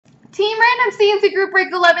Team Random C&C Group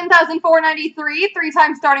Break 11,493. 3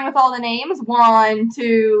 times starting with all the names. 1,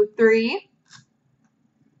 2, 3.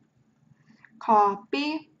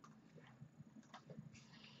 Copy.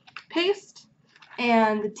 Paste.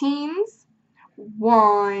 And the teams.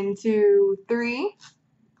 1, 2, 3.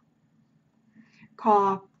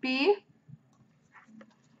 Copy.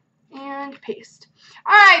 And paste.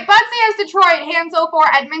 Alright, Butsy has Detroit, Hansel for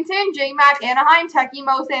Edmonton, J-Mac Anaheim, Techie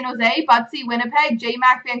Mo San Jose, Butsy Winnipeg,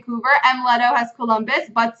 J-Mac Vancouver, M. Leto has Columbus,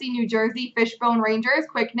 Butsy New Jersey, Fishbone Rangers,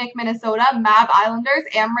 Quick Nick Minnesota, Mab Islanders,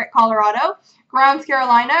 Amrit Colorado, Grounds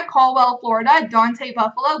Carolina, Caldwell Florida, Dante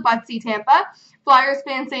Buffalo, Butsy Tampa, Flyers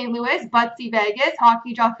fan St. Louis, Butsy Vegas,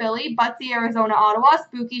 Hockey Jaw Philly, Butsy Arizona Ottawa,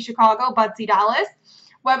 Spooky Chicago, Butsy Dallas,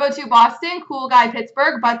 Webo2 Boston, Cool Guy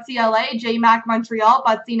Pittsburgh, Butsy LA, J-Mac Montreal,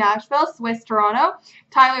 Butsy Nashville, Swiss Toronto,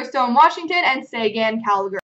 Tyler Stone Washington, and Sagan Calgary.